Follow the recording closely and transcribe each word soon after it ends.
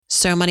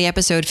So Money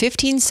episode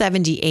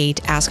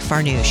 1578, Ask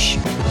Farnoosh.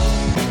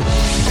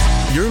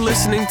 You're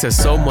listening to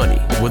So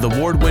Money with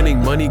award-winning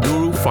money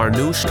guru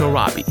Farnoosh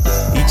Torabi.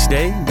 Each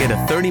day, get a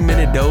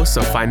 30-minute dose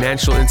of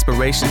financial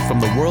inspiration from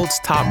the world's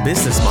top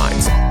business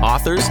minds,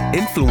 authors,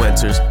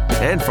 influencers,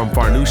 and from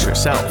Farnoosh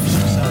herself.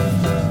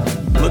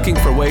 Looking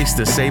for ways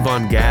to save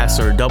on gas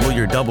or double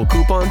your double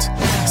coupons?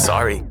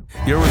 Sorry,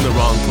 you're in the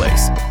wrong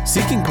place.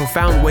 Seeking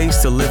profound ways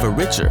to live a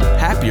richer,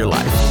 happier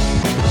life.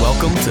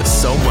 Welcome to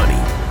So Money.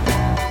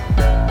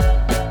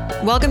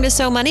 Welcome to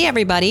So Money,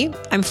 everybody.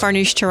 I'm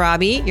Farnoosh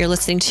Torabi. You're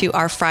listening to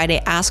our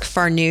Friday Ask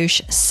Farnoosh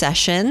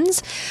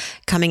sessions,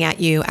 coming at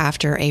you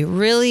after a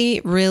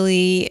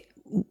really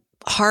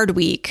hard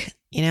week.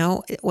 You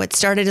know, what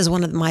started as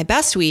one of my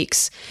best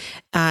weeks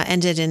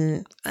ended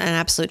in an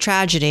absolute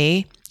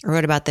tragedy. I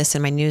wrote about this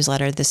in my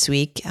newsletter this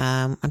week.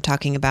 I'm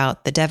talking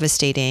about the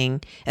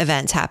devastating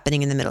events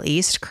happening in the Middle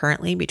East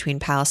currently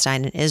between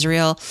Palestine and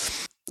Israel.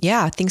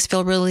 Yeah, things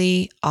feel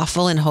really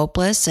awful and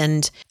hopeless.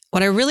 And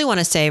what I really want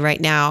to say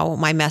right now,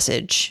 my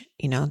message,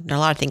 you know, there are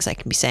a lot of things I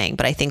can be saying,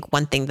 but I think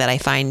one thing that I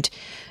find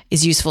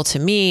is useful to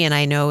me and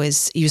I know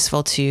is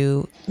useful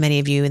to many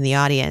of you in the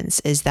audience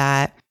is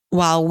that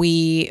while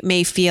we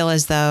may feel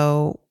as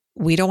though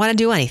we don't want to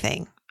do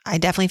anything, I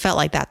definitely felt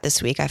like that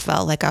this week. I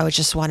felt like I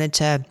just wanted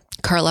to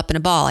curl up in a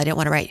ball. I didn't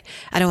want to write.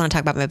 I don't want to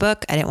talk about my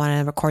book. I didn't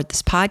want to record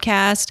this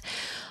podcast.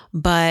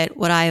 But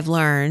what I've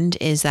learned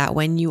is that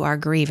when you are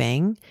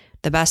grieving,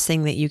 the best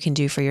thing that you can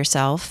do for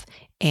yourself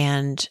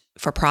and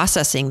for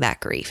processing that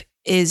grief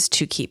is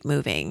to keep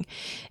moving.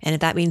 And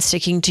if that means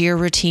sticking to your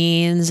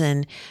routines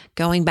and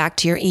going back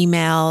to your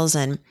emails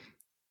and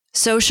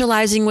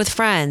socializing with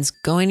friends,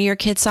 going to your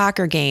kids'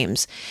 soccer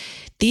games,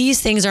 these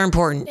things are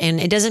important.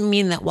 And it doesn't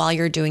mean that while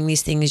you're doing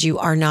these things, you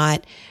are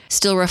not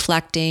still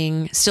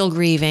reflecting, still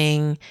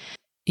grieving.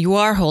 You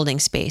are holding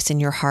space in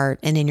your heart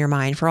and in your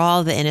mind for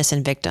all the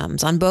innocent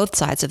victims on both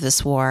sides of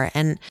this war.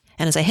 And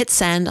as I hit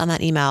send on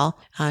that email,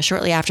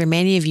 shortly after,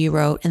 many of you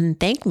wrote and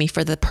thanked me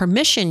for the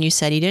permission you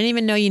said you didn't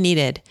even know you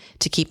needed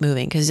to keep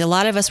moving. Because a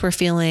lot of us were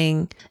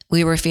feeling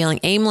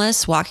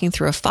aimless, walking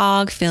through a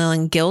fog,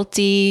 feeling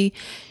guilty,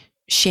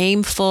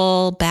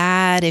 shameful,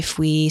 bad if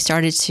we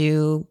started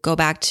to go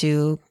back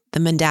to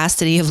the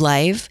mundacity of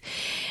life.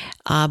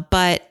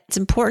 But it's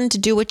important to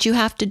do what you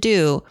have to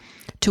do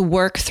to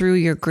work through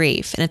your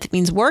grief. And if it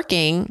means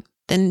working,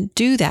 then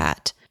do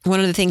that. One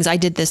of the things I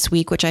did this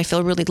week, which I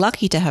feel really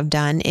lucky to have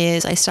done,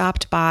 is I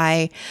stopped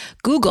by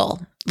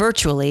Google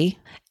virtually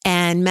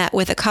and met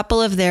with a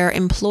couple of their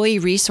employee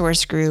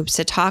resource groups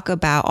to talk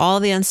about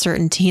all the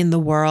uncertainty in the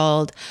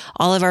world,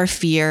 all of our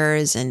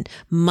fears and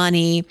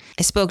money.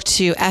 I spoke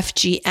to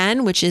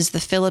FGN, which is the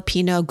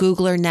Filipino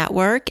Googler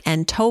Network,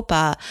 and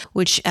TOPA,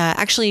 which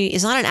actually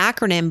is not an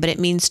acronym, but it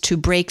means to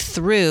break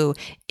through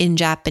in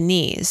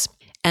Japanese.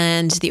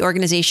 And the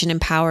organization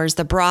empowers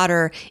the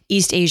broader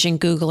East Asian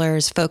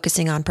Googlers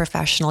focusing on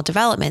professional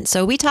development.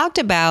 So we talked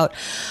about,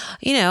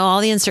 you know,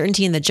 all the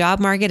uncertainty in the job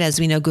market. As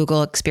we know,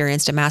 Google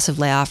experienced a massive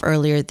layoff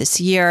earlier this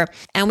year.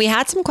 And we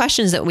had some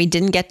questions that we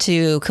didn't get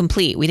to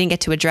complete. We didn't get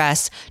to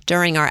address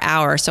during our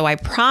hour. So I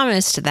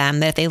promised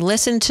them that if they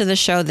listened to the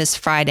show this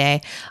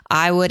Friday,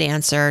 I would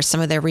answer some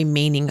of their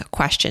remaining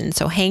questions.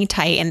 So hang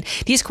tight. And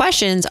these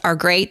questions are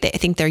great. I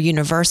think they're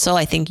universal.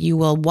 I think you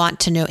will want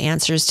to know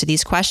answers to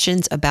these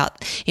questions about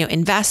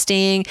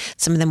investing.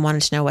 Some of them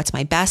wanted to know what's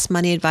my best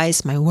money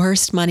advice, my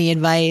worst money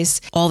advice,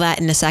 all that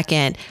in a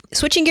second.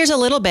 Switching gears a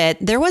little bit,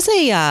 there was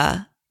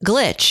a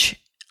glitch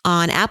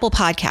on Apple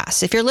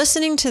Podcasts. If you're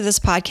listening to this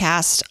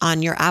podcast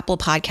on your Apple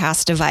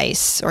Podcast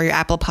device or your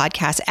Apple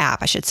Podcast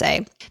app, I should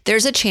say,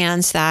 there's a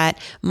chance that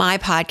my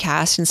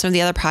podcast and some of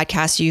the other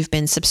podcasts you've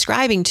been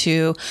subscribing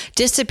to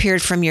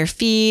disappeared from your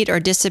feed or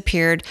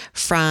disappeared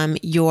from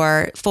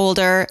your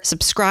folder,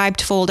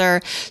 subscribed folder.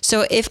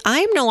 So if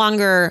I'm no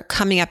longer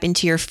coming up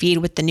into your feed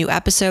with the new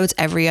episodes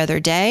every other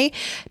day,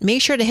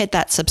 make sure to hit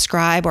that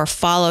subscribe or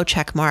follow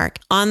check mark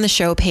on the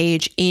show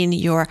page in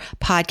your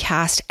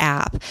podcast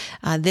app.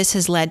 This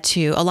has led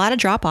to a lot of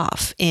drop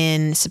off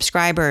in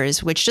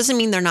subscribers, which doesn't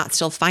mean they're not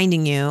still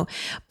finding you,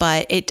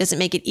 but it doesn't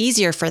make it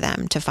easier for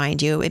them to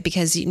find you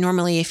because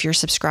normally if you're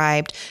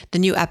subscribed, the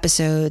new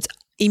episodes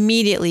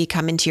immediately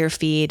come into your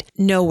feed,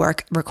 no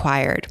work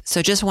required.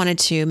 So just wanted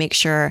to make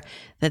sure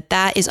that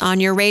that is on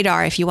your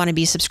radar. If you want to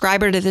be a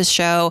subscriber to this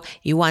show,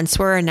 you once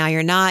were and now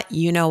you're not,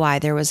 you know why.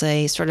 There was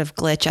a sort of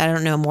glitch. I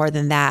don't know more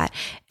than that.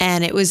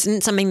 And it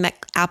wasn't something that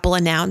Apple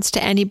announced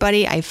to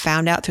anybody. I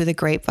found out through the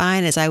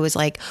grapevine as I was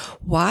like,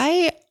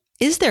 why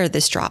is there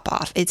this drop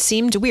off? It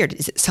seemed weird.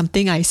 Is it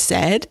something I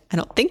said? I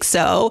don't think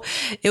so.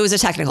 It was a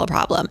technical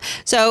problem.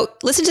 So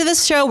listen to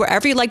this show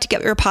wherever you like to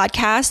get your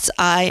podcasts.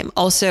 I am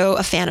also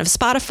a fan of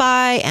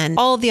Spotify and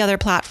all of the other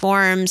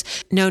platforms.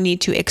 No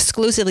need to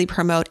exclusively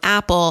promote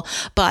Apple,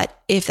 but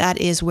if that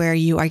is where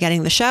you are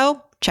getting the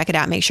show, check it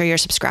out. Make sure you're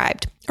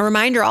subscribed. A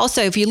reminder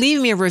also, if you leave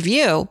me a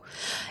review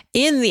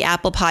in the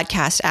Apple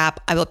Podcast app,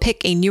 I will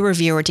pick a new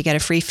reviewer to get a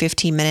free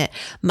 15-minute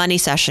money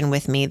session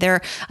with me. I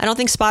don't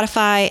think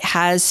Spotify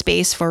has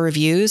space for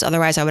reviews.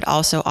 Otherwise, I would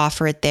also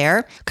offer it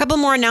there. A couple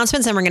more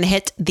announcements, and we're going to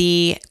hit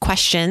the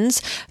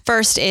questions.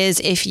 First is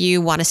if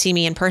you want to see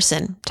me in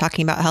person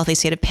talking about a healthy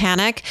state of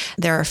panic.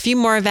 There are a few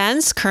more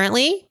events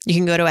currently. You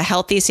can go to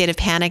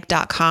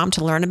ahealthystateofpanic.com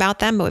to learn about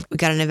them. But we've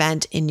got an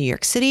event in New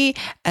York City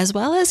as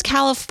well as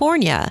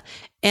California.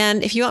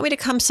 And if you want me to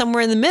come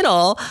somewhere in the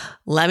middle,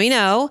 let me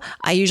know.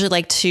 I usually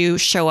like to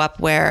show up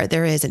where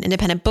there is an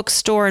independent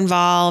bookstore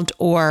involved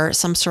or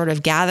some sort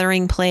of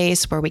gathering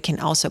place where we can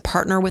also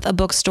partner with a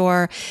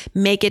bookstore,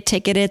 make it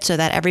ticketed so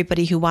that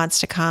everybody who wants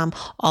to come,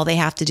 all they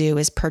have to do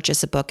is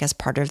purchase a book as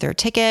part of their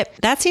ticket.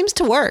 That seems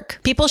to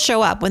work. People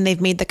show up when they've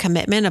made the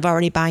commitment of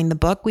already buying the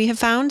book, we have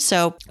found.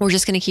 So we're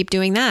just going to keep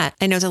doing that.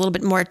 I know it's a little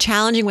bit more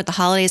challenging with the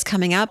holidays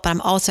coming up, but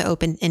I'm also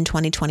open in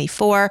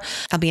 2024.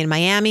 I'll be in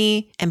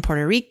Miami and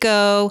Puerto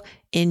Rico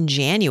in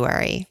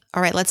January.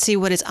 All right, let's see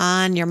what is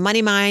on your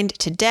money mind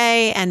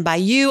today. And by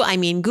you, I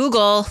mean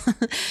Google,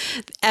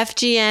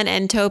 FGN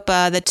and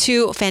TOPA, the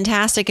two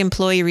fantastic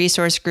employee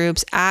resource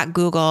groups at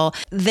Google.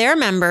 Their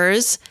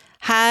members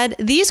had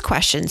these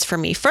questions for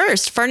me.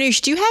 First,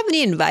 Farnoosh, do you have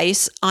any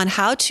advice on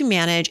how to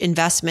manage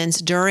investments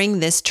during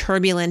this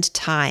turbulent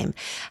time?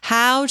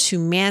 How to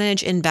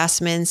manage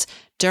investments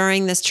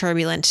during this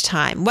turbulent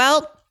time?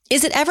 Well,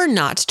 is it ever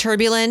not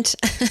turbulent?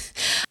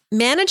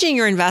 Managing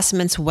your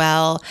investments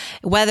well,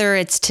 whether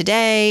it's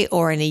today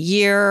or in a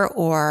year,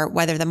 or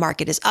whether the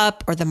market is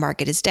up or the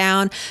market is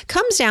down,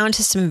 comes down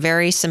to some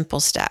very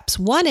simple steps.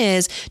 One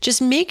is just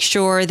make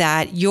sure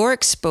that your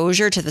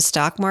exposure to the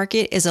stock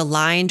market is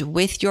aligned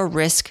with your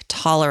risk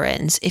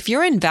tolerance. If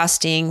you're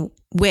investing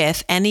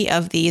with any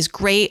of these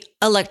great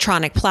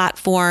electronic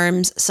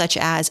platforms such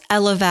as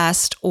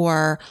Ellevest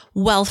or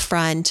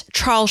Wealthfront,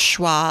 Charles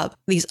Schwab,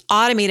 these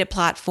automated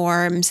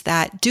platforms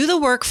that do the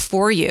work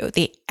for you.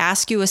 They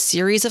ask you a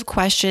series of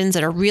questions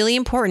that are really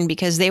important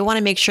because they want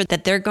to make sure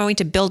that they're going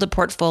to build a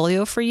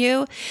portfolio for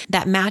you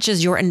that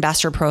matches your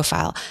investor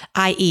profile,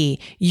 i.e.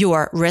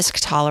 your risk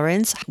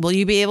tolerance. Will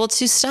you be able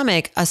to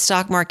stomach a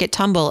stock market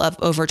tumble of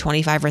over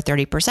 25 or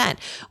 30%,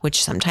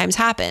 which sometimes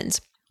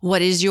happens?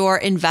 What is your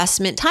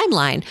investment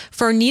timeline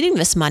for needing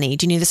this money?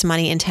 Do you need this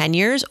money in 10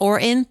 years or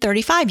in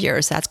 35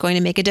 years? That's going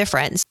to make a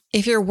difference.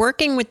 If you're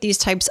working with these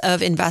types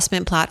of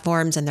investment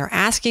platforms and they're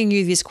asking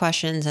you these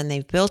questions and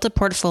they've built a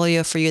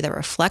portfolio for you that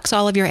reflects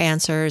all of your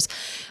answers,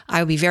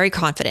 I would be very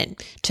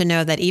confident to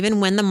know that even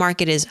when the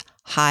market is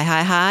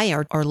high,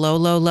 or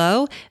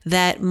low,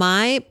 that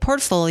my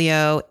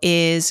portfolio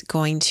is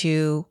going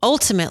to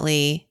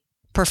ultimately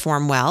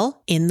perform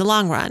well in the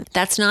long run.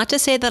 That's not to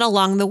say that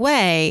along the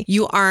way,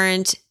 you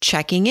aren't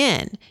checking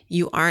in.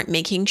 You aren't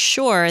making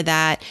sure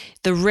that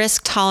the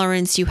risk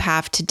tolerance you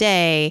have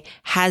today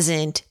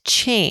hasn't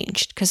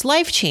changed, because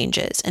life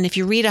changes. And if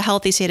you read A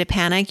Healthy State of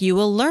Panic, you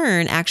will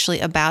learn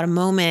actually about a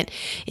moment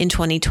in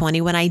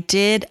 2020 when I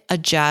did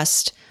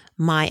adjust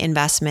my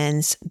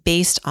investments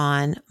based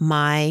on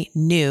my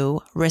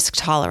new risk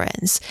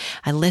tolerance.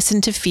 I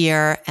listened to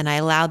fear and I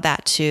allowed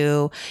that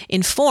to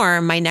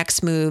inform my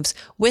next moves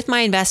with my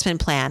investment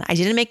plan. I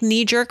didn't make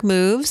knee-jerk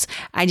moves.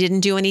 I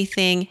didn't do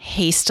anything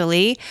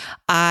hastily.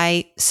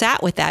 I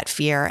sat with that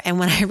fear. And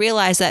when I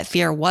realized that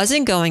fear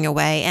wasn't going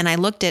away and I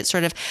looked at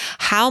sort of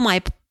how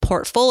my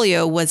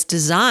portfolio was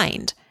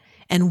designed,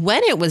 and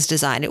when it was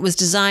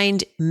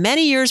designed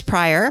many years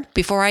prior,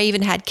 before I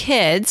even had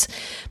kids,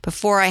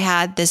 before I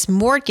had this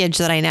mortgage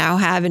that I now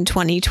have in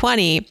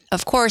 2020.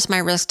 Of course, my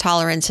risk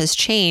tolerance has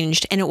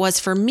changed, and it was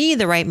for me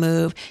the right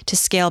move to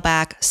scale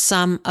back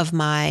some of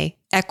my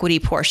equity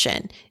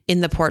portion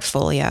in the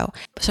portfolio.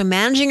 So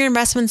managing your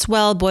investments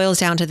well boils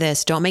down to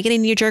this. Don't make any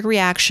knee-jerk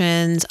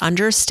reactions.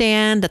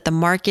 Understand that the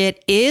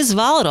market is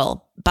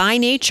volatile by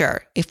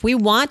nature. If we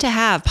want to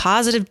have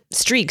positive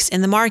streaks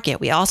in the market,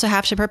 we also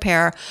have to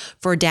prepare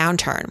for a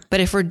downturn.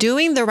 But if we're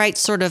doing the right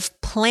sort of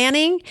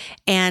planning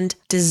and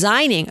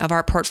designing of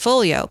our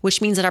portfolio,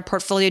 which means that our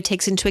portfolio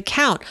takes into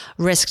account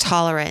risk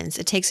tolerance,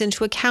 it takes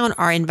into account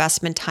our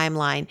investment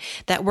timeline,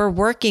 that we're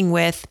working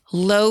with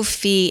low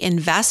fee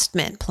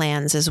investment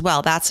plans as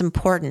well. That's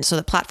important. So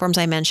the platforms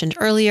I mentioned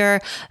earlier,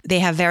 they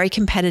have very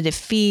competitive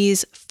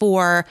fees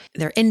for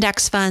their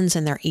index funds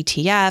and their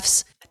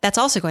ETFs. That's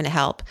also going to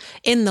help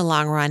in the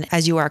long run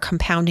as you are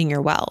compounding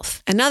your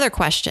wealth. Another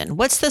question,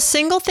 what's the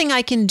single thing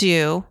I can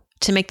do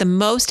to make the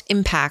most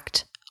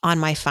impact on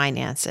my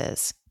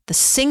finances? The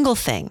single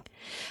thing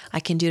I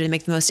can do to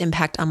make the most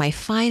impact on my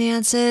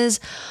finances.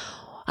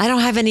 I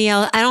don't have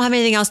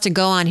anything else to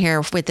go on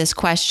here with this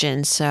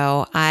question.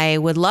 So I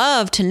would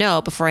love to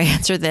know before I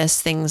answer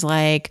this, things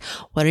like,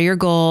 what are your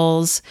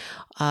goals?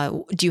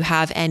 Do you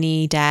have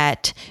any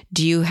debt?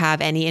 Do you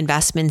have any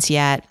investments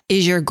yet?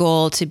 Is your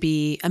goal to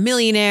be a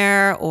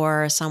millionaire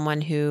or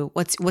someone who,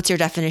 what's your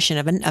definition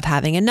of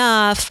having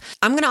enough?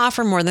 I'm going to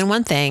offer more than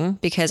one thing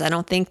because I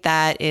don't think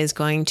that is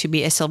going to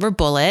be a silver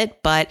bullet,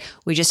 but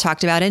we just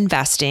talked about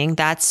investing.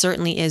 That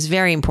certainly is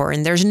very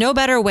important. There's no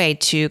better way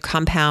to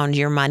compound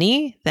your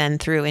money than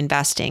through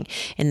investing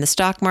in the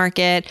stock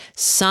market.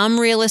 Some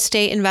real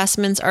estate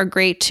investments are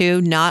great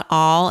too, not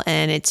all.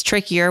 And it's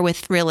trickier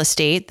with real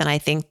estate than I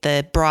think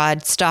the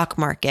broad stock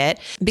market,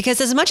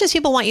 because as much as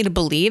people want you to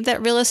believe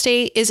that real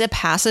estate is a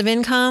passive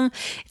income,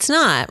 it's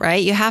not,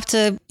 right? You have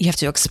to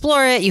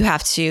explore it. You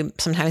have to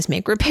sometimes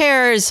make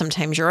repairs.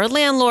 Sometimes you're a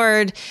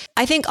landlord.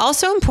 I think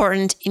also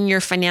important in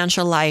your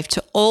financial life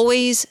to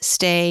always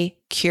stay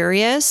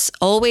curious,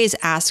 always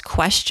ask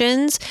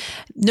questions.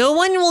 No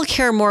one will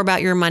care more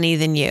about your money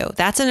than you.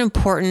 That's an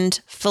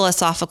important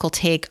philosophical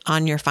take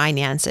on your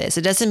finances.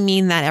 It doesn't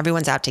mean that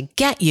everyone's out to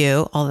get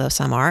you, although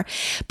some are,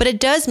 but it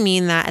does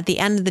mean that at the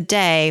end of the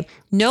day,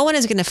 no one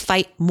is going to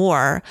fight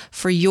more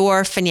for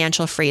your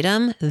financial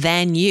freedom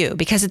than you,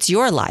 because it's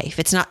your life.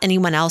 It's not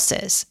anyone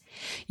else's.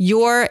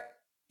 Your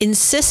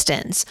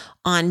insistence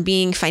on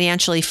being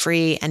financially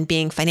free and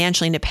being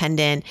financially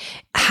independent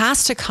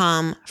has to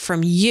come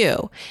from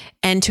you.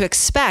 And to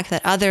expect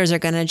that others are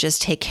going to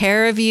just take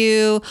care of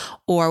you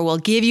or will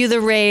give you the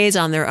raise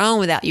on their own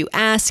without you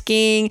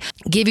asking,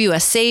 give you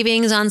a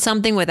savings on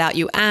something without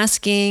you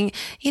asking.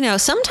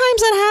 Sometimes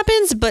that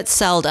happens, but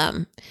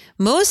seldom.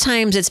 Most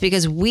times it's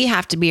because we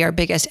have to be our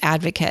biggest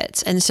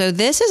advocates. And so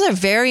this is a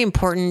very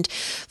important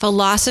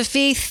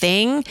philosophy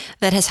thing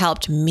that has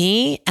helped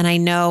me. And I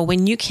know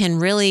when you can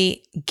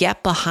really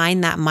get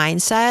behind that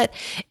mindset,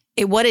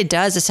 what it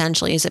does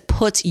essentially is it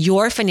puts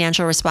your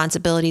financial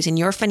responsibilities and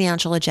your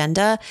financial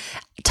agenda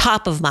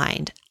top of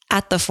mind,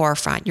 at the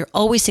forefront. You're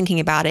always thinking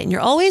about it. And you're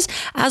always,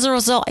 as a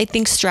result, I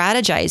think,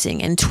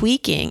 strategizing and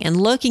tweaking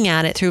and looking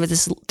at it through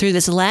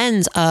this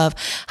lens of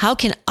what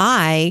can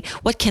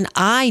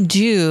I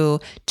do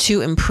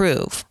to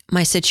improve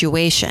my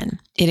situation?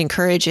 It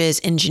encourages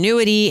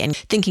ingenuity and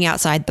thinking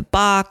outside the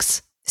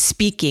box,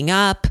 speaking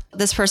up.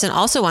 This person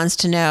also wants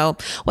to know,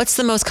 what's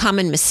the most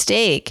common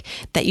mistake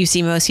that you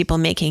see most people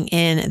making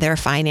in their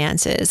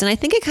finances? And I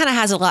think it kind of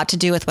has a lot to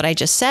do with what I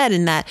just said,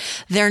 in that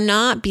they're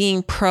not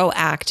being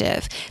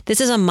proactive.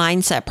 This is a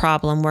mindset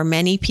problem where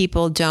many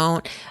people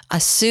don't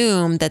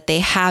assume that they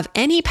have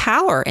any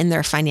power in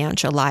their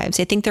financial lives.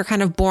 They think they're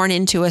kind of born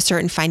into a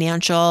certain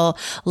financial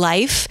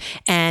life,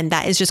 and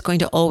that is just going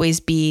to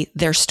always be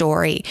their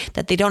story,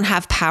 that they don't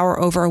have power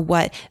over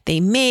what they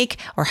make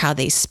or how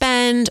they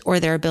spend or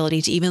their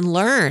ability to even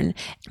learn,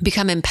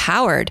 become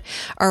empowered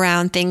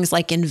around things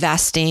like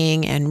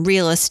investing and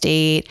real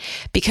estate,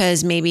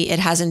 because maybe it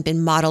hasn't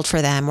been modeled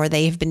for them, or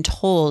they've been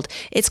told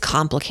it's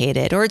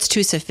complicated or it's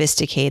too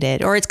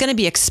sophisticated or it's going to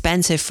be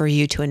expensive for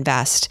you to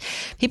invest.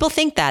 People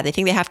think that. They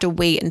think they have to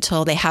wait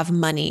until they have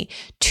money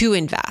to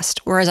invest.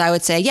 Whereas I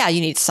would say, yeah, you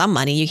need some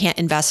money. You can't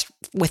invest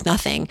with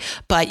nothing,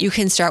 but you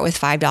can start with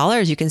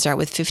 $5. You can start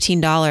with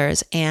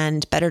 $15,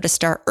 and better to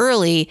start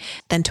early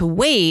than to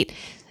wait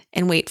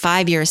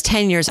 5 years,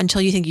 10 years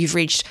until you think you've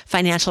reached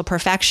financial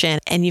perfection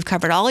and you've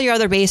covered all your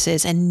other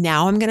bases. And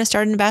now I'm going to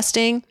start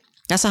investing.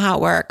 That's not how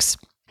it works.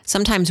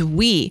 Sometimes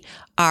we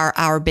are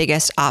our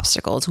biggest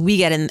obstacles. We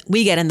get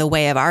in the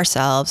way of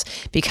ourselves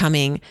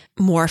becoming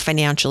more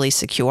financially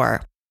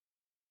secure.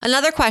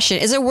 Another question,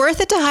 is it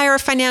worth it to hire a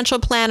financial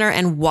planner,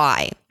 and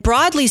why?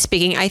 Broadly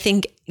speaking, I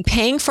think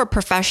paying for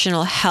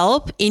professional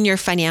help in your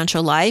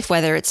financial life,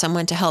 whether it's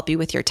someone to help you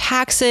with your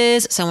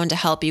taxes, someone to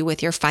help you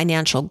with your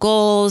financial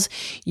goals,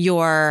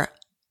 your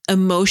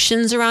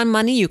emotions around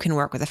money. You can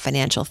work with a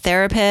financial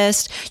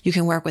therapist. You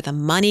can work with a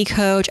money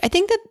coach. I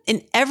think that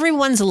in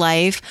everyone's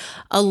life,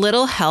 a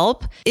little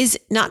help is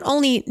not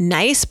only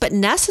nice, but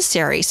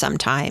necessary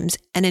sometimes.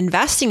 And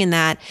investing in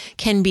that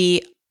can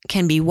be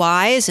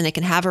wise, and it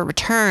can have a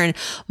return.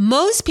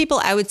 Most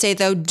people, I would say,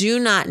 though, do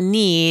not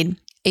need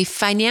a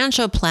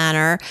financial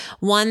planner,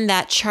 one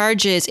that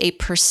charges a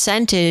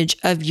percentage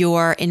of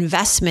your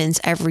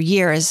investments every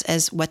year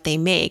as what they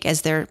make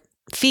as their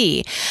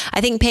fee. I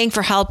think paying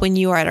for help when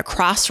you are at a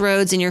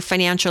crossroads in your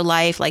financial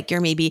life, like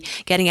you're maybe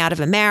getting out of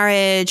a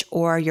marriage,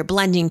 or you're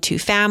blending two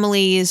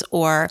families,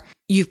 or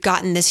you've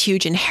gotten this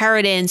huge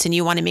inheritance and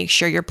you want to make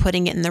sure you're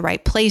putting it in the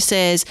right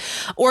places,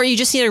 or you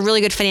just need a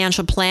really good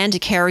financial plan to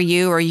carry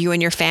you or you and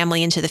your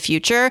family into the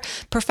future.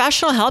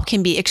 Professional help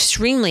can be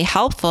extremely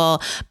helpful,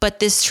 but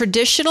this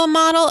traditional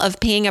model of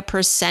paying a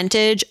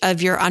percentage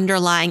of your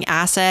underlying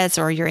assets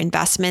or your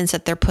investments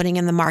that they're putting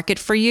in the market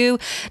for you,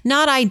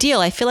 not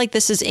ideal. I feel like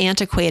this is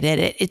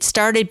antiquated. It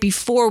started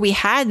before we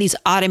had these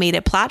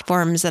automated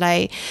platforms that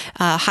I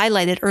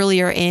highlighted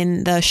earlier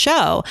in the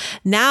show.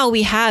 Now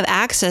we have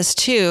access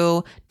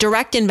to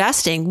direct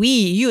investing.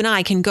 You and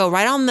I can go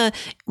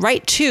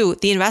right to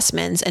the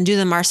investments and do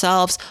them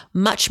ourselves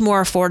much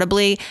more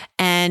affordably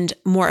and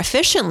more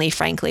efficiently,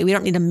 frankly. We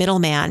don't need a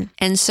middleman.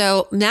 And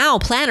so now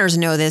planners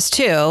know this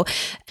too.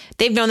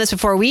 they've known this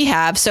before we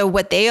have. So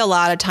what they a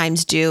lot of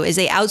times do is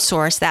they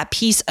outsource that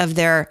piece of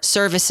their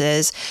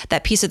services,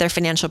 that piece of their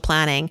financial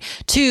planning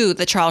to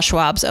the Charles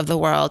Schwabs of the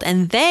world.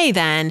 And they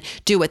then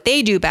do what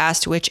they do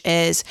best, which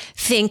is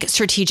think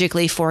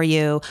strategically for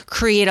you,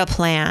 create a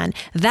plan.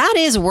 That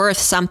is worth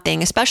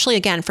something, especially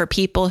again for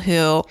people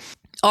who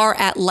are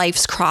at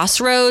life's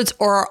crossroads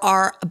or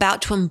are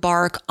about to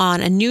embark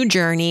on a new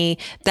journey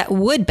that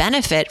would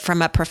benefit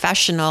from a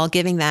professional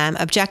giving them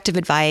objective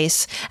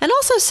advice and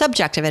also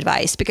subjective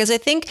advice. Because I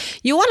think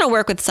you want to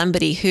work with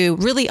somebody who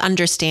really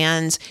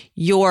understands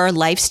your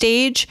life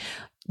stage,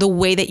 the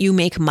way that you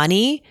make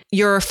money,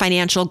 your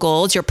financial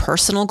goals, your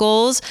personal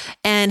goals,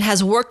 and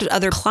has worked with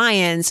other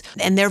clients,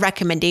 and their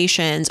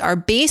recommendations are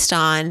based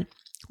on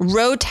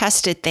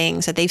road-tested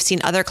things that they've seen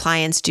other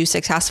clients do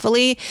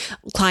successfully,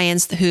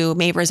 clients who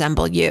may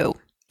resemble you.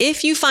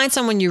 If you find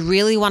someone you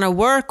really want to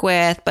work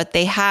with, but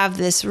they have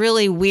this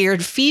really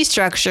weird fee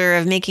structure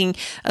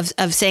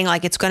of saying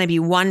like it's going to be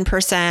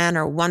 1%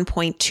 or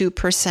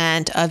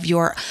 1.2% of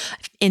your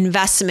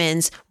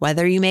investments,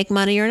 whether you make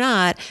money or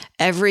not,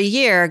 every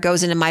year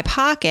goes into my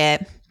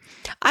pocket,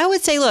 I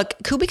would say, look,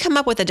 could we come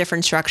up with a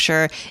different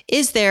structure?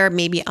 Is there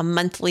maybe a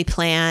monthly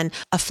plan,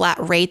 a flat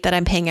rate that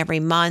I'm paying every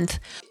month?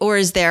 Or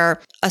is there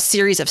a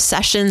series of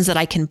sessions that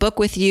I can book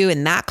with you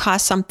and that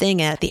costs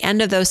something? And at the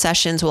end of those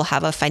sessions, we'll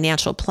have a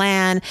financial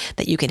plan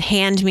that you can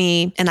hand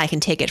me and I can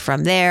take it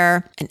from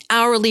there, an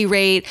hourly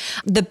rate.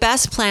 The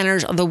best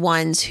planners are the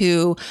ones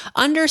who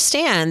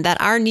understand that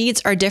our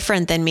needs are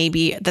different than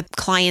maybe the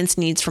client's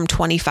needs from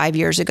 25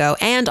 years ago.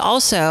 And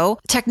also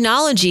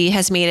technology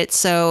has made it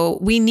so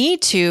we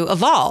need to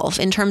evolve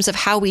in terms of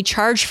how we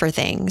charge for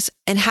things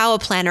and how a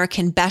planner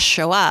can best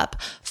show up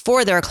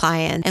for their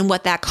client, and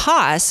what that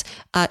costs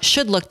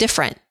should look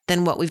different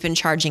than what we've been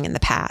charging in the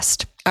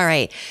past. All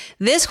right.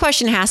 This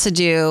question has to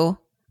do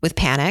with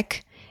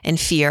panic and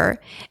fear,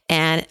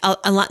 and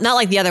not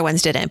like the other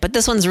ones didn't, but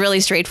this one's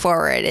really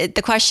straightforward.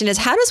 The question is,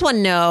 how does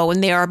one know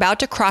when they are about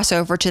to cross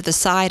over to the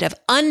side of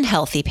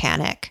unhealthy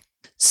panic?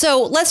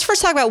 So let's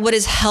first talk about what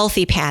is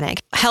healthy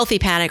panic. Healthy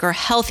panic or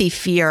healthy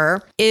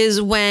fear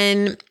is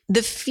when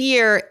the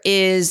fear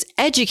is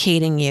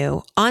educating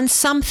you on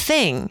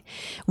something.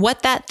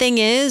 What that thing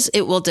is,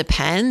 it will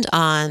depend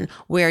on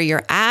where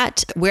you're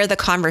at, where the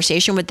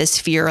conversation with this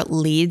fear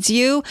leads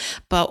you.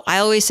 But I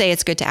always say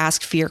it's good to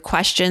ask fear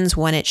questions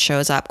when it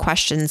shows up.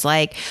 Questions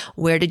like,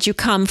 where did you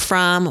come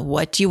from?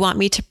 What do you want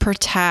me to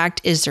protect?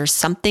 Is there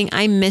something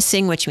I'm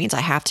missing, which means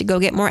I have to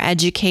go get more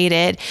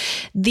educated?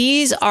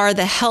 These are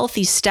the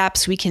healthy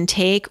steps we can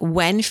take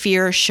when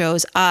fear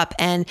shows up.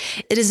 And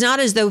it is not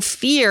as though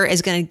fear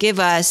is going to give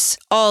us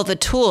all the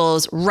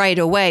tools right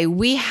away.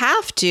 We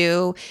have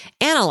to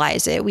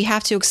analyze it. We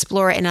have to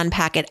explore it and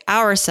unpack it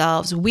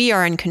ourselves. We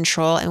are in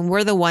control and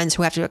we're the ones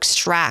who have to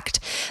extract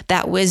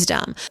that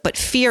wisdom. But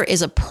fear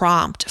is a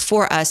prompt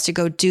for us to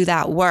go do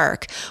that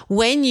work.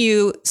 When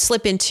you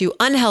slip into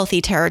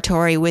unhealthy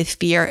territory with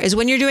fear is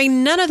when you're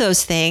doing none of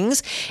those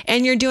things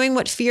and you're doing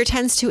what fear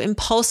tends to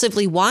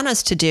impulsively want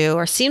us to do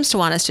or seems to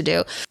want us to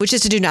do, which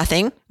is to do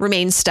nothing,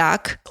 remain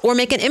stuck, or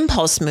make an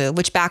impulse move,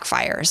 which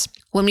backfires.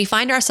 When we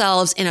find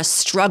ourselves in a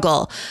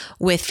struggle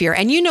with fear,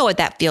 and you know what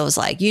that feels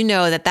like, you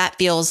know that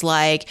feels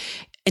like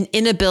an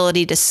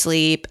inability to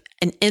sleep,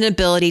 an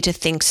inability to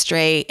think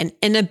straight, an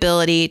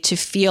inability to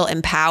feel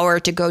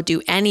empowered to go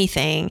do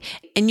anything.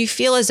 And you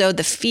feel as though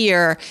the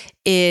fear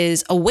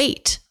is a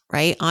weight,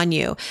 right, on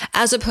you,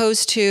 as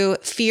opposed to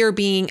fear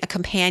being a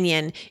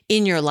companion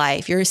in your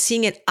life. You're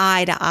seeing it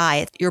eye to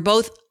eye. You're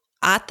both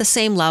at the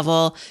same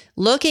level,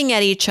 looking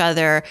at each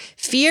other.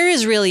 Fear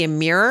is really a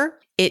mirror.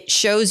 It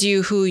shows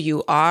you who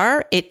you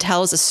are. It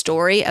tells a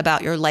story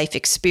about your life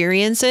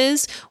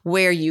experiences,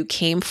 where you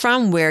came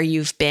from, where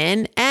you've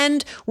been,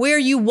 and where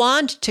you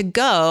want to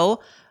go,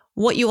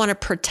 what you want to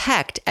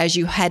protect as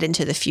you head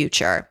into the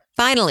future.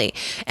 Finally,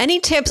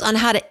 any tips on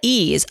how to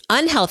ease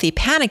unhealthy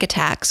panic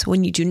attacks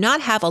when you do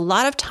not have a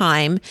lot of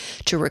time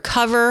to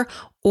recover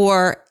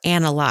or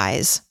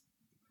analyze?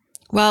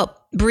 Well,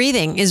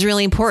 breathing is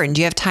really important.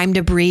 Do you have time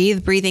to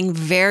breathe? Breathing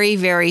very,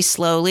 very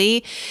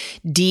slowly,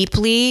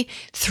 deeply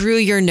through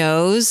your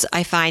nose.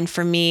 I find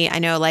for me, I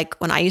know like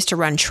when I used to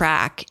run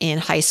track in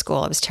high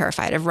school, I was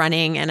terrified of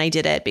running and I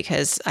did it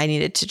because I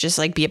needed to just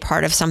like be a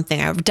part of something.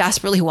 I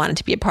desperately wanted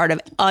to be a part of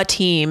a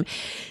team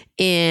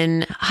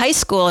in high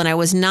school and I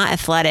was not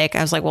athletic.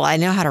 I was like, well, I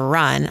know how to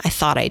run. I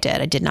thought I did.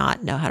 I did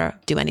not know how to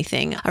do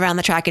anything around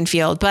the track and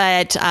field.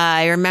 But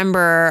I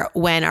remember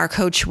when our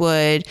coach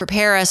would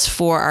prepare us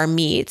for our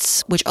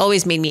meets, which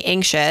always made me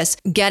anxious,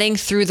 getting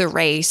through the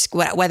race,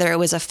 whether it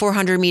was a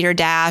 400-meter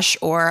dash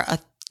or a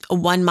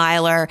 1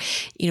 miler,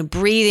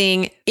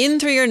 breathing in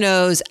through your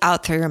nose,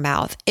 out through your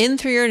mouth, in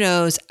through your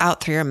nose,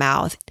 out through your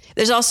mouth.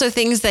 There's also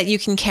things that you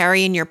can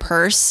carry in your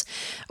purse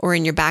or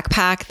in your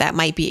backpack that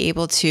might be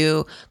able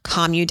to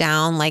calm you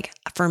down. Like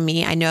for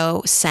me, I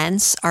know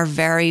scents are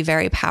very,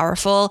 very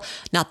powerful.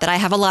 Not that I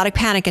have a lot of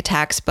panic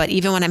attacks, but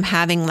even when I'm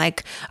having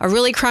like a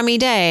really crummy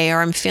day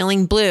or I'm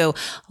feeling blue,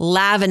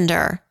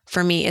 lavender,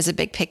 for me is a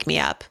big pick me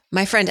up.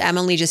 My friend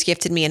Emily just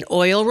gifted me an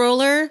oil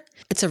roller.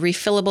 It's a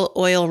refillable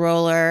oil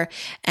roller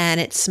and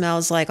it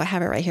smells like, I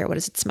have it right here. What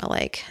does it smell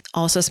like?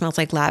 Also smells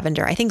like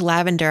lavender. I think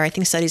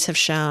studies have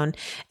shown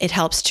it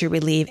helps to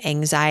relieve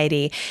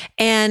anxiety.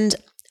 And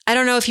I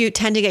don't know if you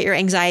tend to get your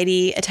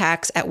anxiety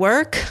attacks at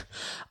work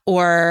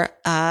or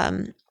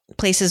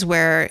places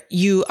where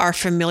you are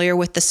familiar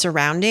with the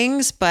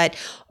surroundings, but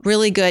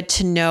really good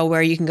to know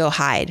where you can go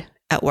hide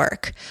at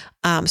work.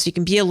 So you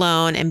can be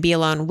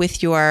alone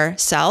with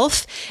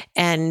yourself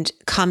and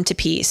come to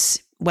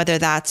peace, whether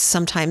that's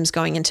sometimes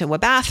going into a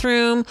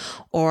bathroom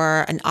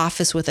or an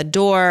office with a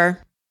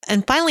door.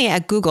 And finally,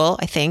 at Google,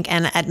 I think,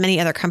 and at many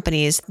other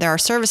companies, there are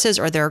services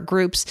or there are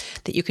groups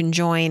that you can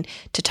join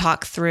to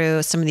talk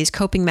through some of these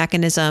coping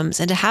mechanisms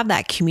and to have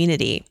that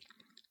community.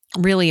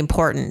 Really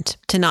important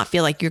to not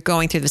feel like you're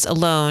going through this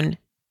alone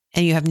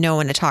and you have no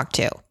one to talk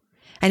to.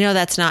 I know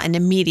that's not an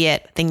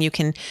immediate thing you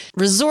can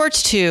resort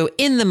to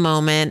in the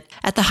moment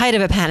at the height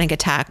of a panic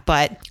attack,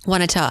 but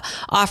wanted to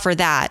offer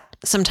that.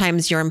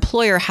 Sometimes your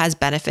employer has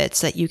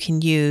benefits that you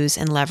can use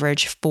and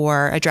leverage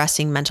for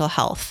addressing mental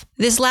health.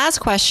 This last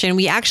question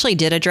we actually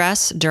did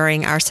address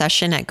during our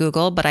session at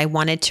Google, but I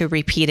wanted to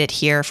repeat it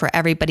here for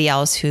everybody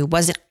else who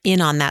wasn't in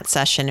on that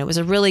session. It was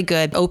a really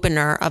good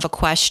opener of a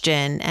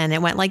question, and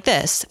it went like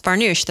this.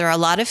 Farnoosh, there are a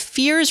lot of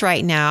fears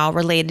right now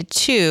related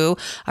to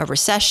a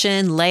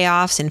recession,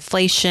 layoffs,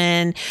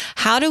 inflation.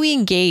 How do we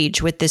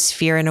engage with this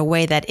fear in a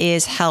way that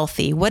is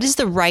healthy? What is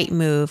the right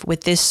move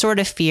with this sort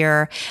of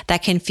fear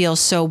that can feel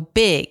so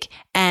big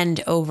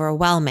and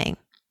overwhelming?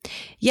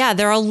 Yeah,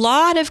 there are a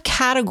lot of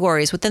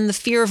categories within the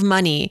fear of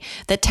money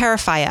that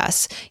terrify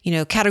us.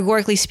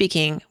 Categorically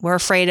speaking, we're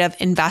afraid of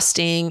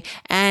investing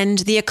and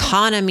the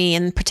economy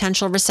and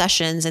potential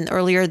recessions. And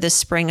earlier this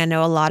spring, I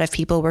know a lot of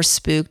people were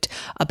spooked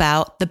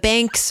about the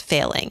banks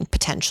failing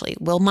potentially.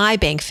 Will my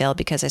bank fail?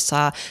 Because I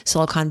saw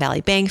Silicon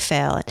Valley Bank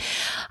fail. And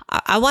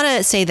I want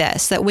to say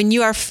this, that when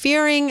you are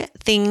fearing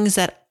things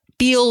that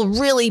feel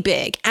really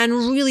big and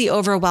really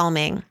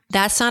overwhelming,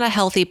 that's not a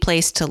healthy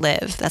place to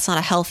live. That's not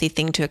a healthy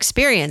thing to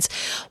experience.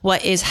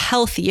 What is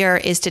healthier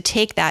is to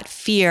take that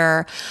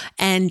fear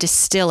and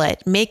distill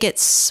it, make it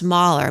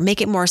smaller, make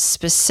it more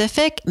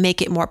specific,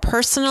 make it more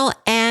personal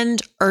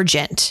and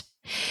urgent.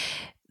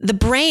 The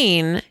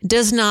brain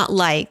does not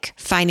like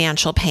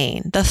financial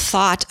pain, the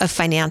thought of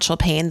financial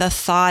pain, the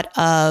thought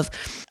of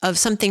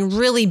something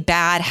really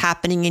bad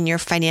happening in your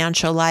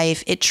financial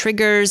life. It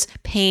triggers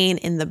pain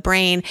in the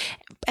brain.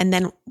 And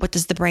then what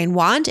does the brain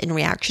want in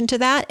reaction to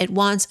that? It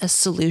wants a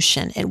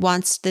solution. It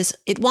wants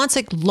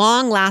a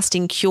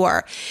long-lasting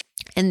cure.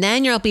 And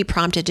then you'll be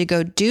prompted to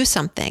go do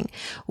something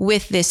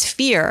with this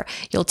fear.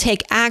 You'll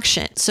take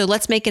action. So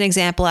let's make an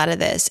example out of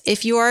this.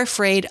 If you are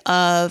afraid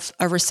of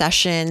a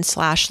recession /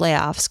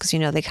 layoffs,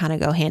 because they kind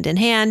of go hand in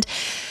hand,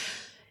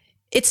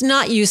 it's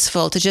not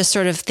useful to just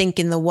sort of think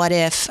in the what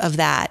if of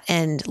that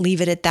and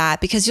leave it at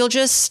that, because you'll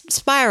just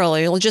spiral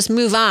or you'll just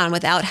move on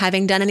without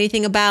having done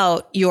anything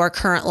about your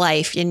current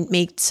life and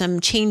make some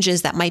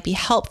changes that might be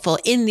helpful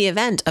in the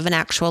event of an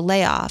actual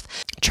layoff.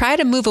 Try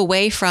to move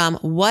away from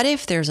what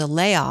if there's a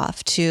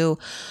layoff to,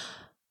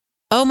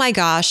 oh my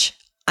gosh,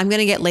 I'm going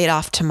to get laid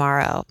off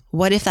tomorrow.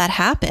 What if that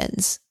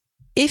happens?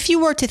 If you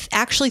were to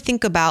actually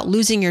think about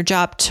losing your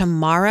job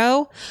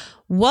tomorrow,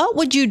 what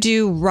would you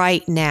do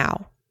right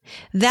now?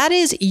 That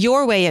is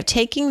your way of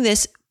taking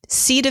this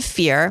seed of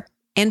fear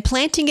and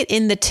planting it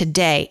in the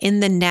today, in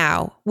the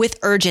now, with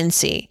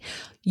urgency.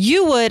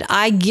 You would,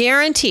 I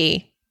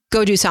guarantee,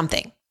 go do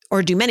something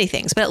or do many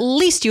things, but at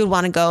least you would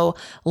want to go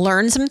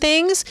learn some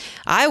things.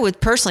 I would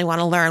personally want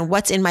to learn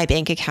what's in my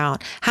bank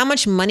account. How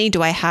much money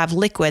do I have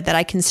liquid that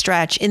I can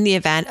stretch in the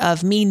event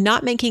of me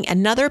not making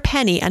another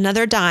penny,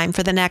 another dime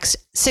for the next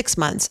 6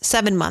 months,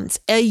 7 months,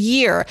 a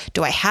year?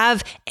 Do I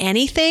have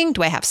anything?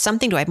 Do I have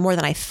something? Do I have more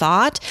than I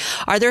thought?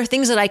 Are there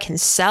things that I can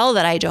sell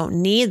that I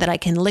don't need that I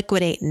can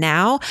liquidate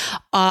now?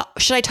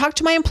 Should I talk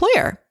to my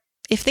employer?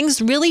 If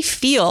things really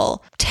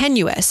feel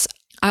tenuous,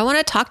 I want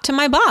to talk to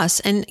my boss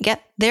and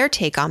get their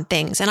take on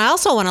things. And I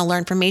also want to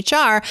learn from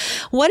HR,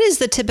 what is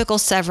the typical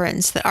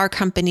severance that our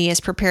company is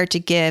prepared to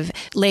give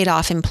laid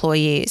off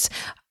employees?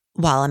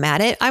 While I'm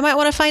at it, I might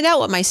want to find out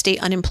what my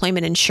state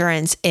unemployment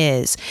insurance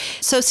is.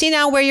 So see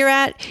now where you're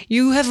at?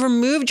 You have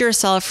removed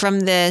yourself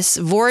from this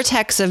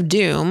vortex of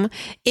doom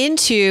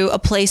into a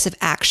place of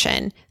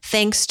action,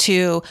 thanks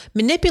to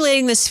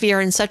manipulating this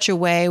fear in such a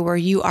way where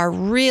you are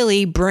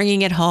really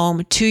bringing it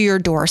home to your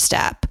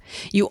doorstep.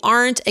 You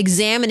aren't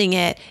examining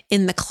it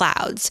in the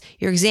clouds.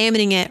 You're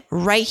examining it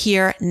right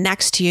here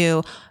next to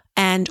you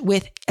and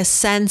with a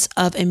sense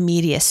of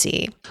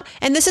immediacy.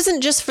 And this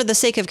isn't just for the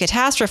sake of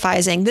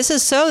catastrophizing. This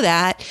is so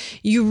that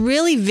you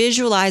really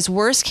visualize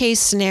worst case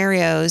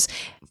scenarios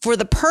for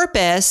the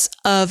purpose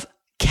of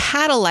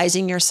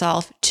catalyzing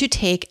yourself to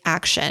take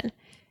action.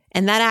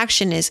 And that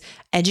action is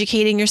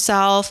educating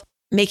yourself,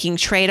 making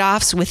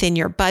trade-offs within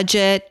your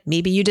budget.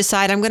 Maybe you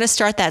decide I'm going to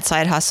start that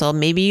side hustle.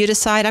 Maybe you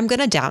decide I'm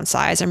going to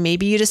downsize, or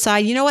maybe you decide,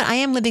 you know what, I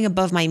am living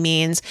above my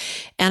means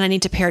and I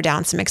need to pare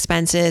down some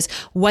expenses.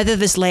 Whether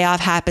this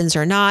layoff happens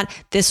or not,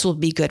 this will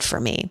be good for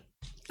me.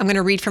 I'm going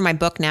to read from my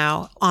book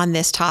now on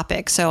this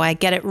topic so I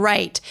get it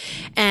right.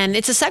 And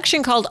it's a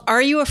section called,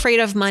 Are You Afraid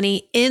of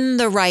Money in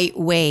the Right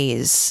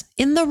Ways?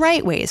 In the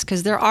right ways,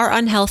 because there are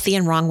unhealthy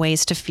and wrong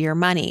ways to fear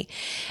money.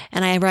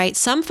 And I write,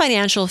 some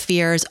financial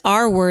fears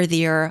are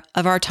worthier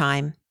of our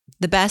time.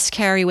 The best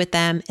carry with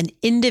them an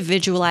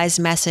individualized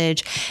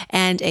message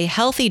and a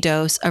healthy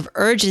dose of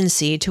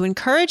urgency to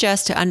encourage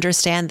us to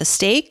understand the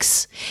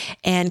stakes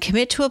and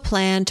commit to a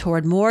plan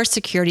toward more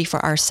security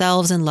for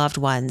ourselves and loved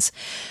ones.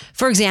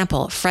 For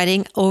example,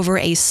 fretting over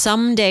a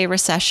someday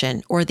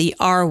recession, or the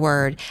R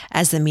word,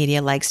 as the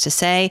media likes to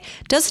say,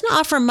 doesn't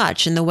offer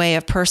much in the way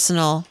of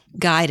personal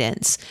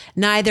guidance.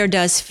 Neither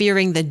does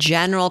fearing the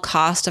general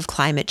cost of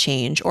climate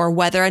change or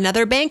whether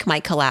another bank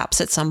might collapse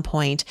at some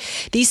point.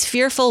 These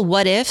fearful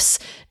what ifs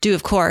do,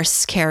 of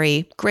course,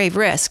 carry grave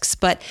risks,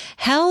 but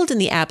held in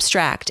the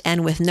abstract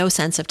and with no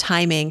sense of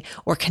timing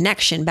or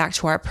connection back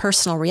to our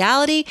personal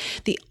reality,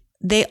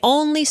 they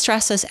only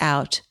stress us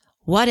out.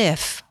 What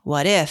if,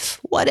 what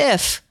if, what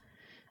if?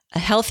 A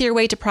healthier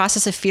way to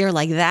process a fear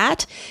like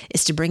that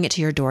is to bring it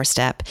to your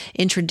doorstep,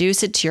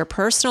 introduce it to your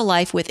personal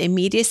life with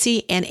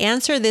immediacy, and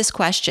answer this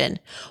question.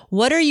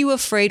 What are you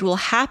afraid will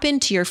happen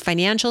to your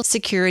financial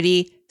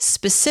security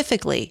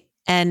specifically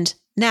and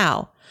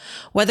now?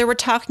 Whether we're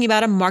talking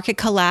about a market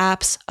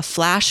collapse, a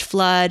flash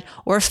flood,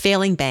 or a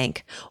failing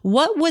bank,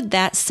 what would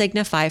that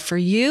signify for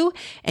you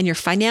and your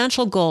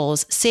financial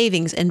goals,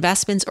 savings,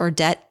 investments, or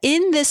debt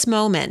in this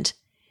moment?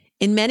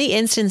 In many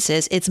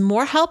instances, it's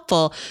more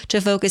helpful to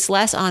focus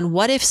less on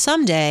what if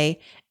someday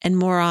and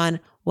more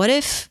on what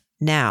if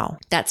now.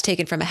 That's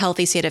taken from A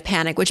Healthy State of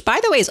Panic, which, by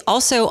the way, is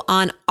also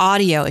on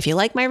audio. If you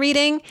like my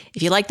reading,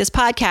 if you like this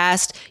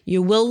podcast,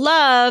 you will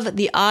love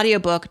the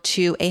audiobook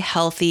to A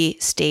Healthy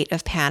State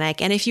of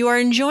Panic. And if you are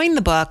enjoying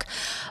the book,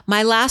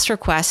 my last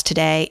request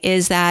today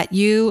is that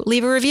you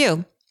leave a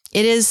review.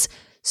 It is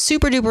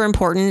super duper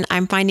important.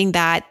 I'm finding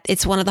that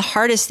it's one of the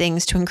hardest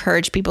things to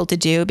encourage people to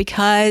do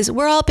because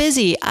we're all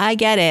busy. I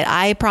get it.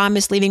 I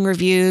promise leaving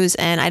reviews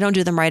and I don't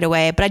do them right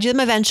away, but I do them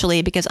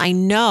eventually because I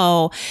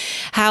know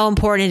how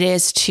important it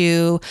is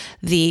to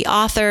the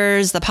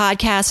authors, the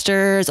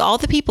podcasters, all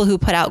the people who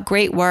put out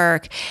great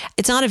work.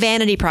 It's not a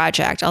vanity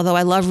project, although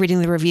I love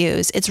reading the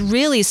reviews. It's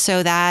really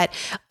so that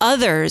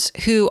others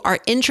who are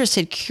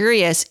interested,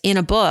 curious in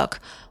a book,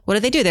 what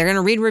do? They're going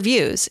to read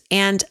reviews.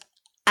 And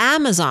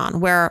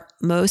Amazon, where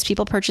most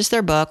people purchase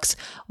their books,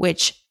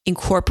 which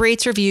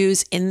incorporates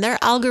reviews in their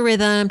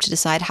algorithm to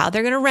decide how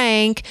they're going to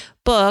rank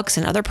books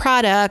and other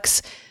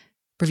products,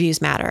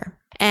 reviews matter.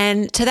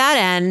 And to that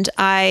end,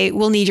 I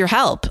will need your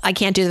help. I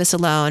can't do this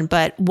alone,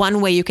 but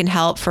one way you can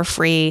help for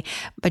free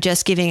by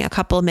just giving a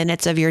couple of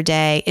minutes of your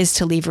day is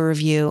to leave a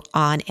review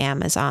on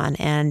Amazon.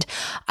 And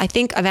I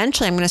think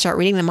eventually I'm going to start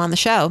reading them on the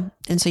show.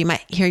 And so you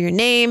might hear your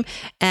name.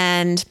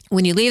 And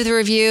when you leave the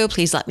review,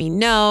 please let me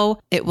know.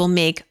 It will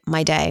make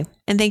my day.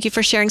 And thank you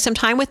for sharing some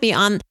time with me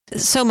on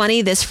So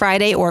Money this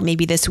Friday, or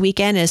maybe this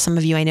weekend, as some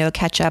of you I know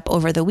catch up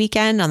over the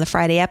weekend on the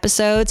Friday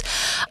episodes.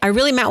 I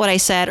really meant what I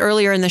said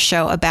earlier in the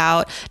show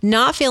about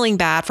not feeling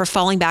bad for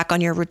falling back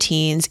on your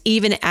routines,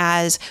 even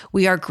as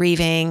we are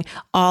grieving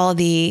all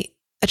the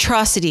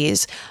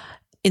atrocities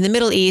in the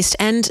Middle East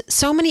and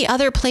so many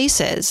other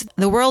places.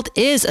 The world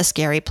is a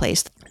scary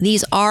place.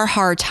 These are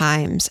hard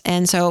times.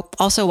 And so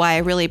also why I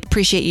really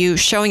appreciate you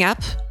showing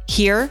up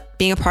here,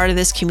 being a part of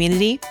this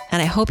community.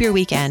 And I hope your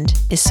weekend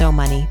is so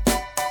money.